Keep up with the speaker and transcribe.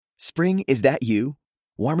Spring, is that you?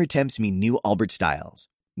 Warmer temps mean new Allbirds styles.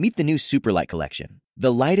 Meet the new Superlight collection,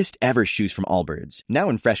 the lightest ever shoes from Allbirds, now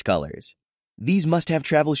in fresh colors. These must-have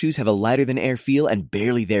travel shoes have a lighter-than-air feel and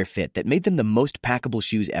barely there fit that made them the most packable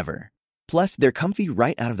shoes ever. Plus, they're comfy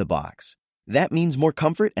right out of the box. That means more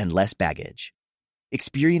comfort and less baggage.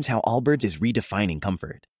 Experience how Allbirds is redefining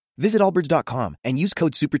comfort. Visit allbirds.com and use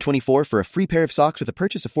code SUPER24 for a free pair of socks with a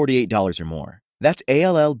purchase of $48 or more. That's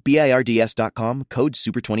ALLBIRDS.com, code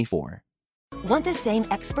SUPER24. Want the same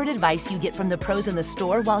expert advice you get from the pros in the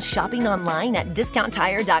store while shopping online at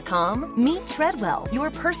DiscountTire.com? Meet Treadwell, your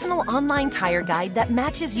personal online tire guide that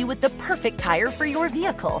matches you with the perfect tire for your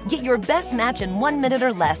vehicle. Get your best match in 1 minute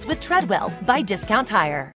or less with Treadwell by Discount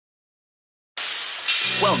Tire.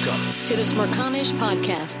 Welcome to the Smerconish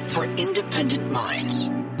podcast for independent minds.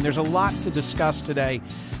 There's a lot to discuss today,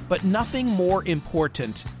 but nothing more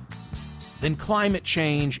important than climate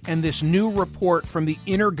change and this new report from the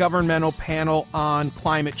Intergovernmental Panel on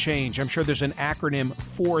Climate Change. I'm sure there's an acronym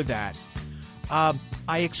for that. I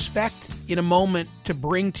expect in a moment to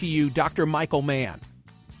bring to you Dr. Michael Mann.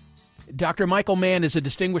 Dr. Michael Mann is a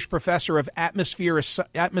distinguished professor of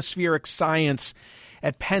atmospheric science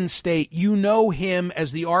at Penn State. You know him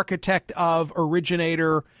as the architect of,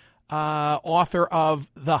 originator, author of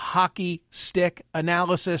the hockey stick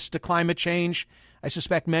analysis to climate change. I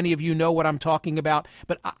suspect many of you know what I'm talking about,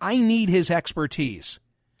 but I need his expertise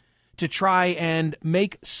to try and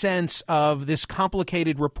make sense of this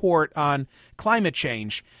complicated report on climate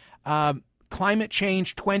change. Climate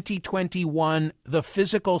Change 2021, the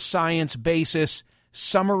Physical Science Basis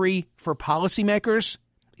Summary for Policymakers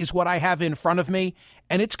is what I have in front of me,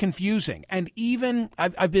 and it's confusing. And even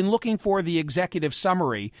I've been looking for the executive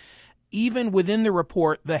summary. Even within the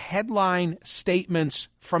report, the headline statements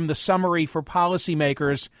from the summary for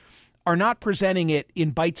policymakers are not presenting it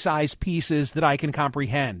in bite-sized pieces that I can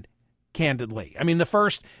comprehend, candidly. I mean, the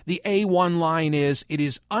A1 line is, it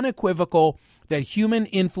is unequivocal that human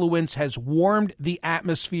influence has warmed the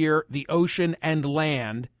atmosphere, the ocean, and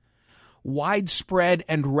land. Widespread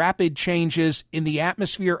and rapid changes in the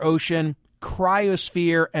atmosphere, ocean,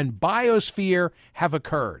 cryosphere, and biosphere have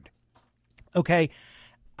occurred. Okay,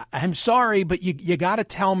 I'm sorry, but you got to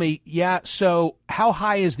tell me, so how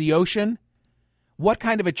high is the ocean? What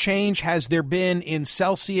kind of a change has there been in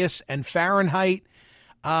Celsius and Fahrenheit?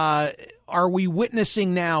 Are we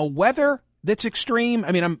witnessing now weather that's extreme?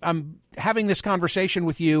 I mean, I'm having this conversation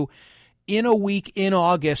with you in a week in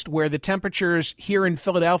August where the temperatures here in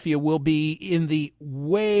Philadelphia will be in the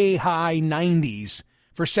way high 90s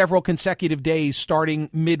for several consecutive days starting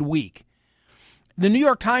midweek. The New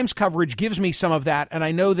York Times coverage gives me some of that, and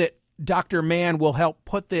I know that Dr. Mann will help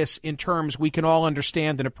put this in terms we can all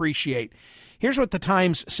understand and appreciate. Here's what the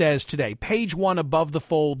Times says today. Page 1 above the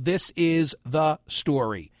fold, this is the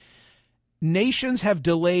story. Nations have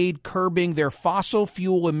delayed curbing their fossil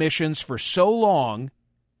fuel emissions for so long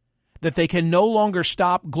that they can no longer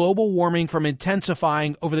stop global warming from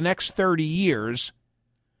intensifying over the next 30 years,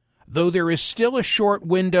 though there is still a short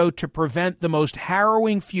window to prevent the most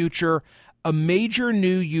harrowing future. A major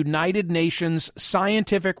new United Nations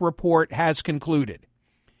scientific report has concluded.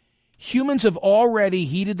 Humans have already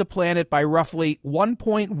heated the planet by roughly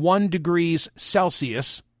 1.1 degrees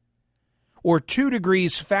Celsius, or 2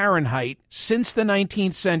 degrees Fahrenheit, since the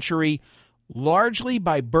 19th century, largely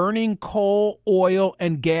by burning coal, oil,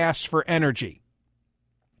 and gas for energy.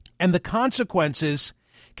 And the consequences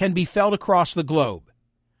can be felt across the globe.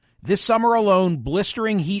 This summer alone,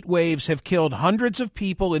 blistering heat waves have killed hundreds of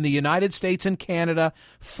people in the United States and Canada,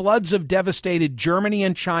 floods have devastated Germany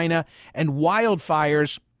and China, and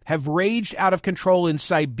wildfires have raged out of control in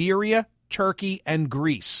Siberia, Turkey, and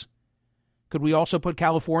Greece. Could we also put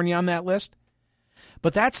California on that list?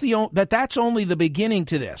 But that's only the beginning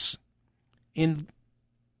to this.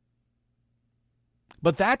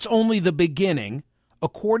 But that's only the beginning,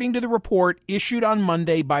 according to the report issued on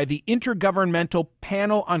Monday by the Intergovernmental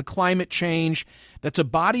Panel on Climate Change. That's a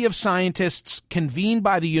body of scientists convened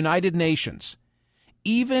by the United Nations.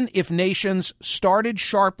 Even if nations started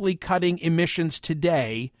sharply cutting emissions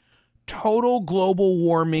today, total global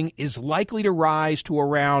warming is likely to rise to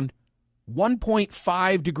around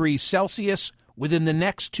 1.5 degrees Celsius within the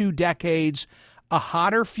next 2 decades, a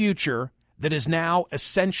hotter future that is now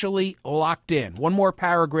essentially locked in. One more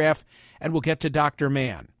paragraph, and we'll get to Dr.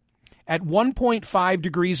 Mann. At 1.5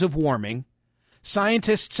 degrees of warming,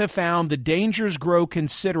 scientists have found the dangers grow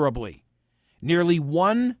considerably. Nearly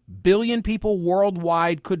 1 billion people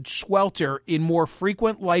worldwide could swelter in more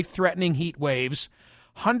frequent life-threatening heat waves.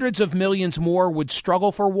 Hundreds of millions more would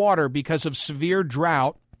struggle for water because of severe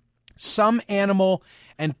drought. Some animal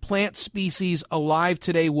and plant species alive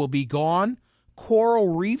today will be gone.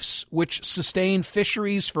 Coral reefs, which sustain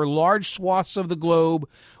fisheries for large swaths of the globe,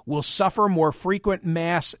 will suffer more frequent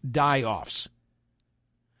mass die-offs.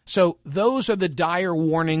 So those are the dire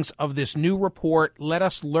warnings of this new report. Let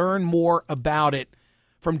us learn more about it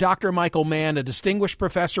from Dr. Michael Mann, a distinguished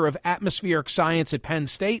professor of atmospheric science at Penn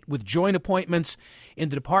State with joint appointments in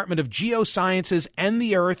the Department of Geosciences and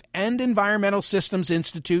the Earth and Environmental Systems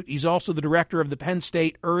Institute. He's also the director of the Penn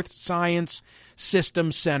State Earth Science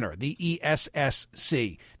Systems Center, the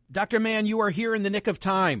ESSC. Dr. Mann, you are here in the nick of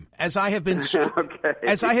time. As I have been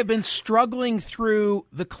struggling through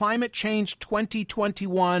the Climate Change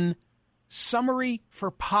 2021 Summary for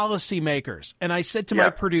Policymakers. And I said to my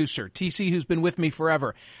producer, TC, who's been with me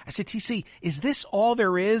forever, I said, TC, is this all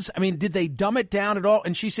there is? I mean, did they dumb it down at all?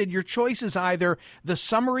 And she said, your choice is either the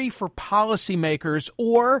Summary for Policymakers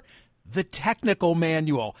or the technical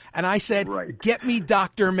manual. And I said, Get me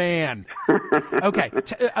Dr. Mann. Okay.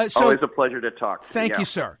 So, always a pleasure to talk. Thank you,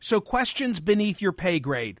 sir. So questions beneath your pay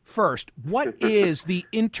grade. First, what is the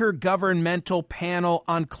Intergovernmental Panel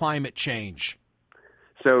on Climate Change?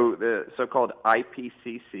 So the so-called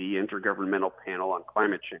IPCC, Intergovernmental Panel on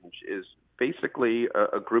Climate Change, is basically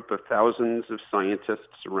a group of thousands of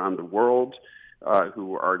scientists around the world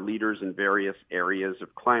who are leaders in various areas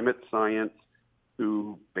of climate science,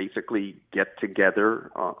 who basically get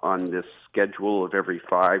together on this schedule of every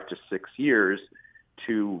 5 to 6 years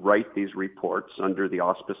to write these reports under the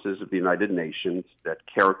auspices of the United Nations that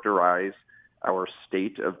characterize our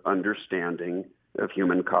state of understanding of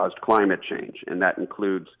human-caused climate change. And that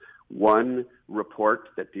includes one report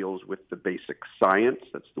that deals with the basic science.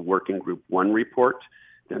 That's the Working Group 1 report.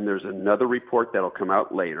 Then there's another report that'll come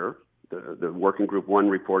out later. The Working Group 1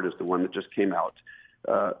 report is the one that just came out.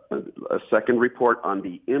 A second report on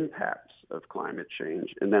the impacts of climate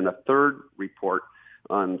change. And then a third report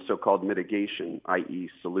on so-called mitigation, i.e.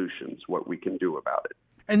 solutions, what we can do about it.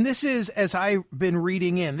 And this is, as I've been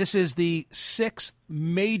reading in, this is the 6th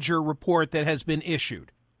major report that has been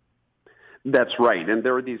issued. That's right. And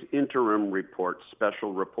there are these interim reports,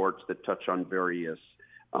 special reports that touch on various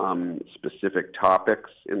specific topics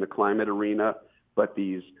in the climate arena, but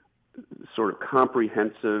these sort of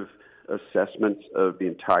comprehensive assessments of the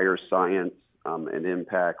entire science and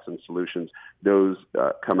impacts and solutions, those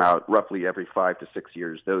come out roughly every 5 to 6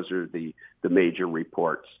 years. Those are the major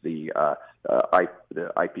reports, the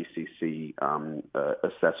IPCC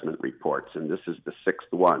assessment reports, and this is the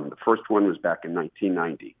 6th one. The first one was back in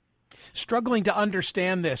 1990. Struggling to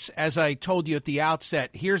understand this, as I told you at the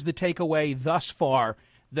outset, here's the takeaway thus far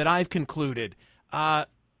that I've concluded. A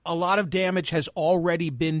lot of damage has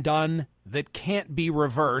already been done that can't be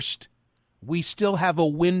reversed. We still have a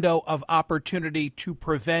window of opportunity to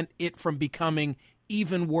prevent it from becoming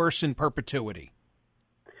even worse in perpetuity.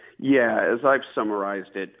 Yeah, as I've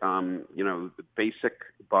summarized it, the basic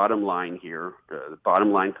bottom line here, the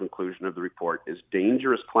bottom line conclusion of the report is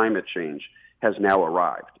dangerous climate change has now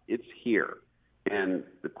arrived. It's here. And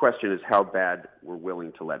the question is how bad we're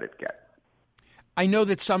willing to let it get. I know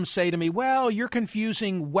that some say to me, well, you're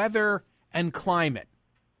confusing weather and climate.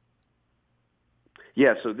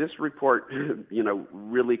 Yeah, so this report,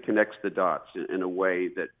 really connects the dots in a way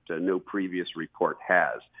that no previous report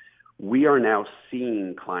has. We are now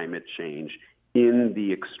seeing climate change in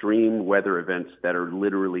the extreme weather events that are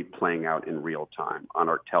literally playing out in real time on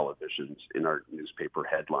our televisions, in our newspaper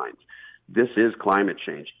headlines. This is climate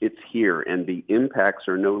change. It's here, and the impacts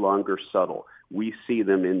are no longer subtle. We see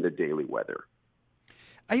them in the daily weather.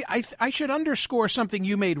 I should underscore something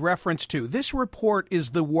you made reference to. This report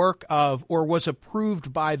is the work of, or was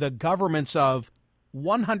approved by the governments of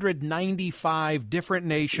 195 different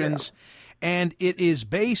nations, and it is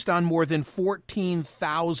based on more than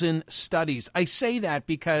 14,000 studies. I say that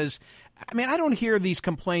because, I don't hear these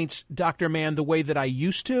complaints, Dr. Mann, the way that I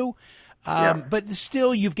used to. But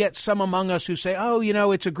still, you get some among us who say,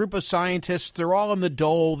 it's a group of scientists. They're all in the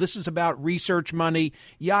dole. This is about research money,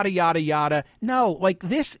 yada, yada, yada. No,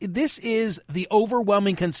 this is the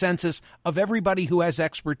overwhelming consensus of everybody who has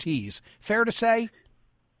expertise. Fair to say?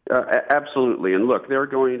 Absolutely. And look, there are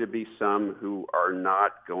going to be some who are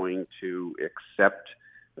not going to accept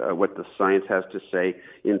what the science has to say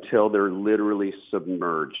until they're literally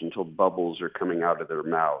submerged, until bubbles are coming out of their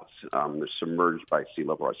mouths. They're submerged by sea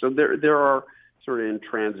level rise. So there are sort of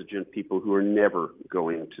intransigent people who are never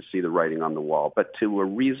going to see the writing on the wall. But to a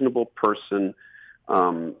reasonable person,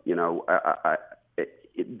 there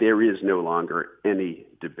is no longer any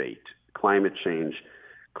debate. Climate change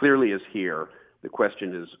clearly is here. The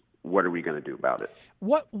question is, what are we going to do about it?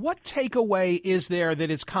 What takeaway is there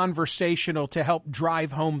that is conversational to help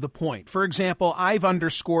drive home the point? For example, I've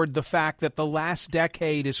underscored the fact that the last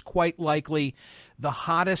decade is quite likely the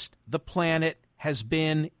hottest the planet has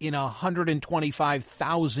been in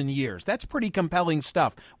 125,000 years. That's pretty compelling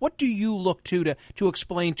stuff. What do you look to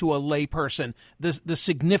explain to a layperson the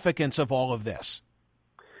significance of all of this?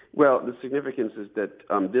 Well, the significance is that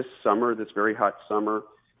this summer, this very hot summer,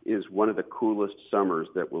 is one of the coolest summers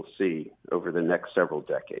that we'll see over the next several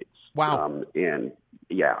decades. Wow. And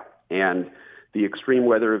the extreme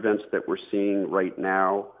weather events that we're seeing right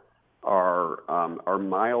now are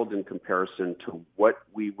mild in comparison to what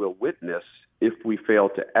we will witness if we fail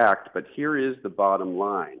to act. But here is the bottom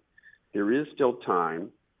line. There is still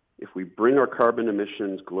time. If we bring our carbon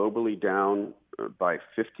emissions globally down by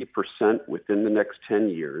 50% within the next 10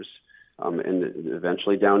 years, and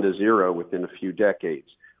eventually down to zero within a few decades,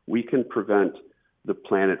 we can prevent the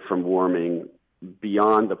planet from warming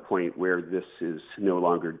beyond the point where this is no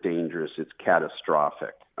longer dangerous. It's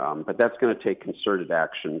catastrophic. But that's going to take concerted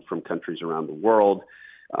action from countries around the world.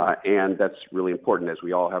 And that's really important as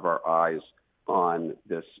we all have our eyes on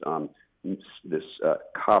this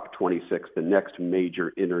COP26, the next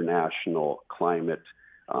major international climate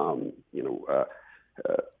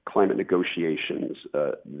negotiations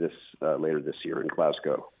later this year in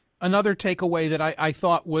Glasgow. Another takeaway that I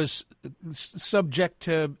thought was subject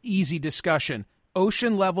to easy discussion.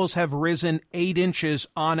 Ocean levels have risen 8 inches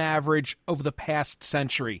on average over the past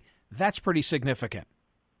century. That's pretty significant.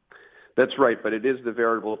 That's right, but it is the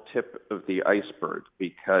veritable tip of the iceberg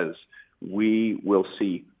because we will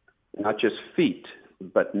see not just feet,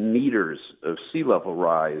 but meters of sea level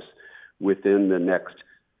rise within the next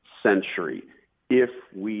century if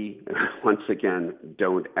we, once again,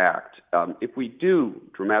 don't act. If we do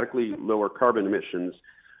dramatically lower carbon emissions,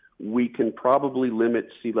 we can probably limit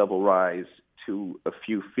sea level rise to a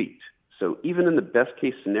few feet. So even in the best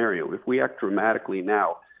case scenario, if we act dramatically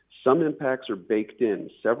now, some impacts are baked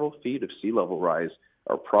in. Several feet of sea level rise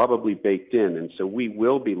are probably baked in. And so we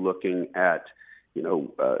will be looking at,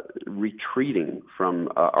 retreating from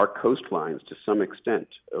our coastlines to some extent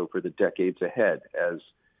over the decades ahead as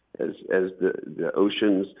the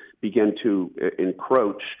oceans begin to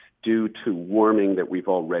encroach due to warming that we've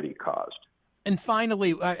already caused. And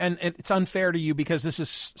finally, and it's unfair to you because this is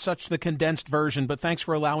such the condensed version, but thanks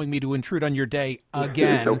for allowing me to intrude on your day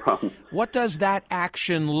again. No problem. What does that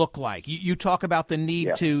action look like? You talk about the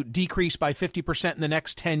need to decrease by 50% in the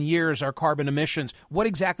next 10 years our carbon emissions. What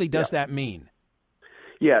exactly does that mean?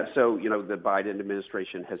 Yeah, so, the Biden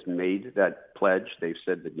administration has made that pledge. They've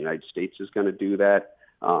said that the United States is going to do that.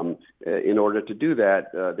 In order to do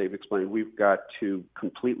that, they've explained we've got to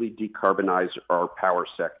completely decarbonize our power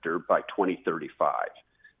sector by 2035.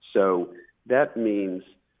 So that means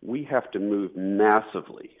we have to move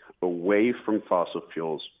massively away from fossil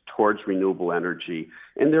fuels towards renewable energy.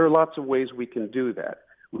 And there are lots of ways we can do that.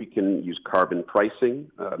 We can use carbon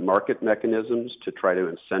pricing, market mechanisms to try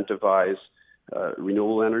to incentivize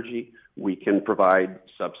renewable energy. We can provide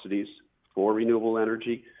subsidies for renewable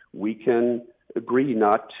energy. We can agree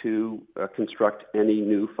not to construct any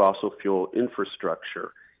new fossil fuel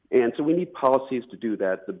infrastructure. And so we need policies to do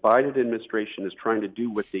that. The Biden administration is trying to do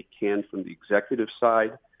what they can from the executive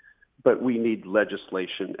side, but we need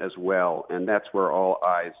legislation as well. And that's where all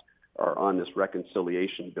eyes are on this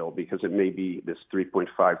reconciliation bill, because it may be this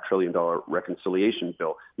 $3.5 trillion reconciliation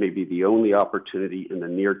bill may be the only opportunity in the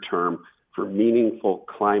near term for meaningful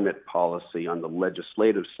climate policy on the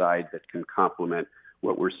legislative side that can complement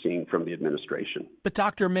what we're seeing from the administration. But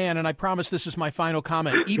Dr. Mann, and I promise this is my final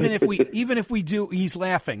comment, even if we do, he's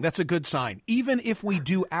laughing, that's a good sign. Even if we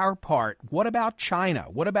do our part, what about China?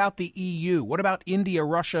 What about the EU? What about India,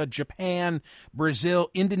 Russia, Japan, Brazil,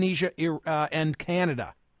 Indonesia, and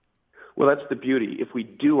Canada? Well, that's the beauty. If we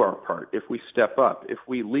do our part, if we step up, if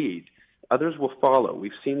we lead, others will follow.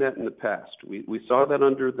 We've seen that in the past. We saw that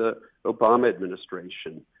under the Obama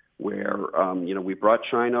administration, where we brought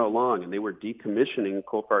China along and they were decommissioning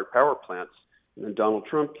coal-fired power plants. And then Donald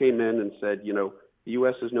Trump came in and said, the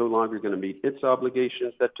U.S. is no longer going to meet its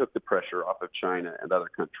obligations. That took the pressure off of China and other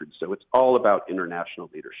countries. So it's all about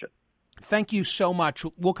international leadership. Thank you so much.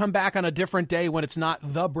 We'll come back on a different day when it's not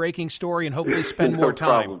the breaking story and hopefully spend more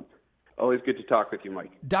time. Problem. Always good to talk with you,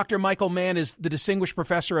 Mike. Dr. Michael Mann is the Distinguished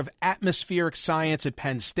Professor of Atmospheric Science at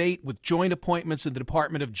Penn State with joint appointments in the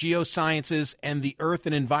Department of Geosciences and the Earth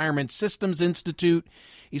and Environment Systems Institute.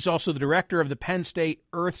 He's also the director of the Penn State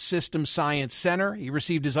Earth System Science Center. He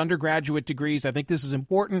received his undergraduate degrees. I think this is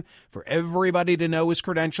important for everybody to know his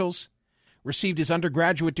credentials. received his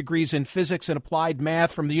undergraduate degrees in physics and applied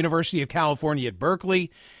math from the University of California at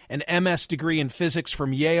Berkeley, an MS degree in physics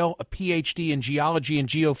from Yale, a PhD in geology and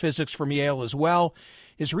geophysics from Yale as well.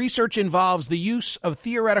 His research involves the use of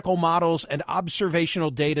theoretical models and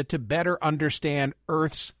observational data to better understand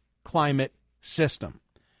Earth's climate system.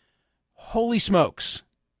 Holy smokes.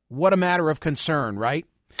 What a matter of concern, right?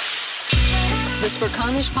 The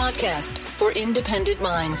Smerconish Podcast for independent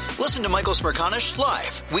minds. Listen to Michael Smerconish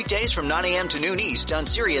live weekdays from 9 a.m. to noon East on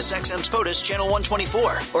Sirius XM's POTUS Channel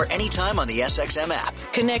 124 or anytime on the SXM app.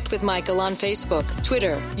 Connect with Michael on Facebook,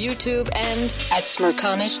 Twitter, YouTube, and at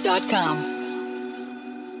Smerconish.com.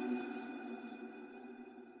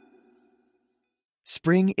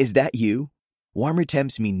 Spring, is that you? Warmer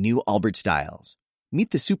temps mean new Allbirds styles. Meet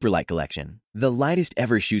the Superlight Collection, the lightest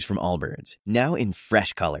ever shoes from Allbirds, now in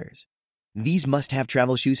fresh colors. These must-have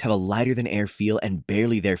travel shoes have a lighter-than-air feel and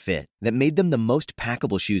barely their fit that made them the most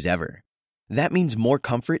packable shoes ever. That means more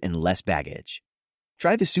comfort and less baggage.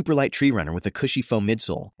 Try the Superlight Tree Runner with a cushy foam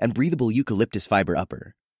midsole and breathable eucalyptus fiber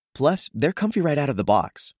upper. Plus, they're comfy right out of the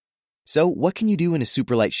box. So what can you do in a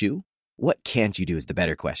Superlight shoe? What can't you do is the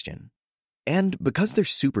better question. And because they're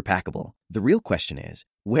super packable, the real question is,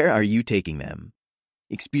 where are you taking them?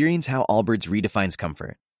 Experience how Allbirds redefines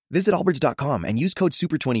comfort. Visit allbirds.com and use code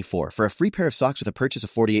SUPER24 for a free pair of socks with a purchase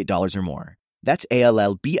of $48 or more. That's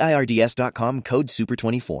ALLBIRDS.com, code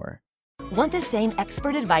SUPER24. Want the same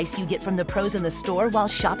expert advice you get from the pros in the store while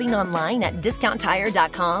shopping online at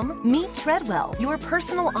DiscountTire.com? Meet Treadwell, your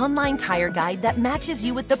personal online tire guide that matches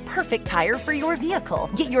you with the perfect tire for your vehicle.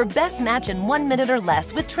 Get your best match in 1 minute or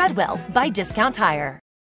less with Treadwell by Discount Tire.